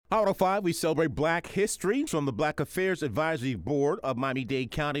Hot oh 5, we celebrate Black history. From the Black Affairs Advisory Board of Miami-Dade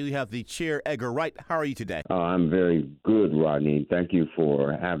County, we have the chair, Edgar Wright. How are you today? I'm very good, Rodney. Thank you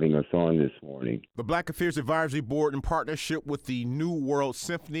for having us on this morning. The Black Affairs Advisory Board, in partnership with the New World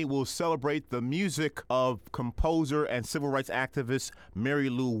Symphony, will celebrate the music of composer and civil rights activist Mary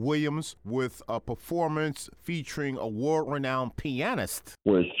Lou Williams with a performance featuring a world-renowned pianist.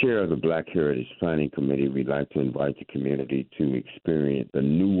 Well, as chair of the Black Heritage Planning Committee, we'd like to invite the community to experience the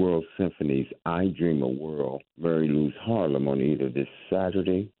New World Symphony's I Dream a World, Mary Lou's Harlem, on either this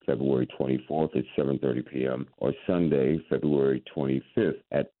Saturday, February 24th at 7:30 p.m. or Sunday, February 25th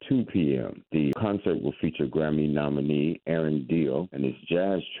at 2 p.m. The concert will feature Grammy nominee Aaron Deal and his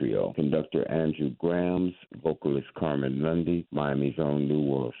jazz trio, conductor Andrew Grams, vocalist Carmen Lundy, Miami's own New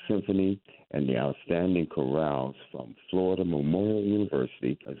World Symphony, and the outstanding chorales from Florida Memorial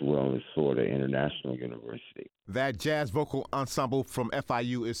University as well as Florida International University. That jazz vocal ensemble from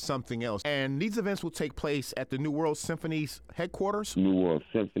FIU is something else. And these events will take place at the New World Symphony's headquarters? New World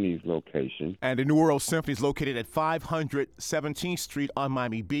Symphony's location. And the New World Symphony is located at 500 17th Street on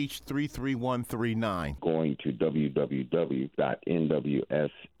Miami Beach, 33139. Going to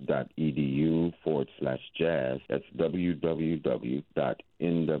www.nws.edu/jazz. That's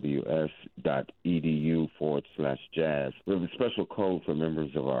www.nws.edu/jazz. We have a special code for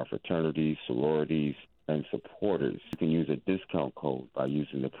members of our fraternities, sororities, and supporters. You can use a discount code by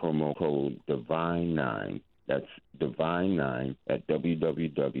using the promo code DIVINE9. That's DIVINE9 at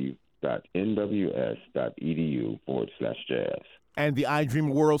www.nws.edu/jazz. And the I Dream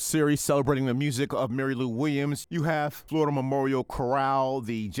World Series celebrating the music of Mary Lou Williams. You have Florida Memorial Chorale,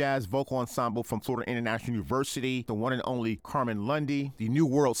 the jazz vocal ensemble from Florida International University, the one and only Carmen Lundy, the New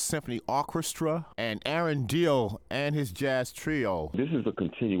World Symphony Orchestra, and Aaron Deal and his jazz trio. This is a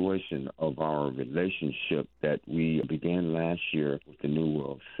continuation of our relationship that we began last year with the New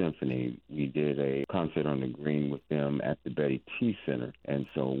World Symphony. We did a concert on the green with them at the Betty T Center, and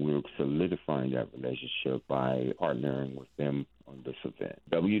so we're solidifying that relationship by partnering with them on this event.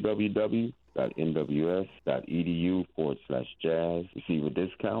 www.nws.edu/jazz. Receive a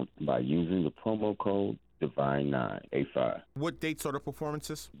discount by using the promo code DIVINE985. What dates are the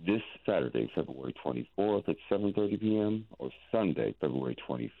performances? This Saturday, February 24th at 7:30 p.m. or Sunday, February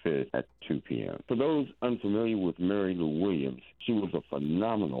 25th at 2 p.m. For those unfamiliar with Mary Lou Williams, she was a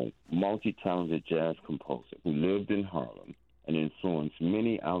phenomenal, multi-talented jazz composer who lived in Harlem and influenced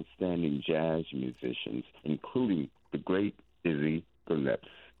many outstanding jazz musicians, including the great Dizzy Gillespie.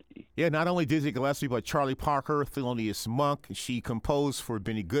 Yeah, not only Dizzy Gillespie, but Charlie Parker, Thelonious Monk. She composed for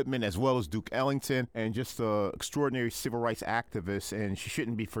Benny Goodman as well as Duke Ellington, and just an extraordinary civil rights activist, and she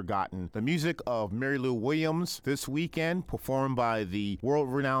shouldn't be forgotten. The music of Mary Lou Williams this weekend, performed by the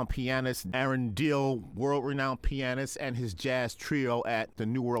world-renowned pianist Aaron Deal, world-renowned pianist, and his jazz trio at the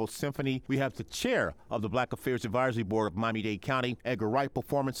New World Symphony. We have the chair of the Black Affairs Advisory Board of Miami-Dade County, Edgar Wright.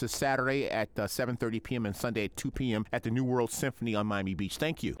 Performances Saturday at 7:30 p.m. and Sunday at 2 p.m. at the New World Symphony on Miami Beach.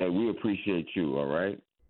 Thank you. And we appreciate you, all right?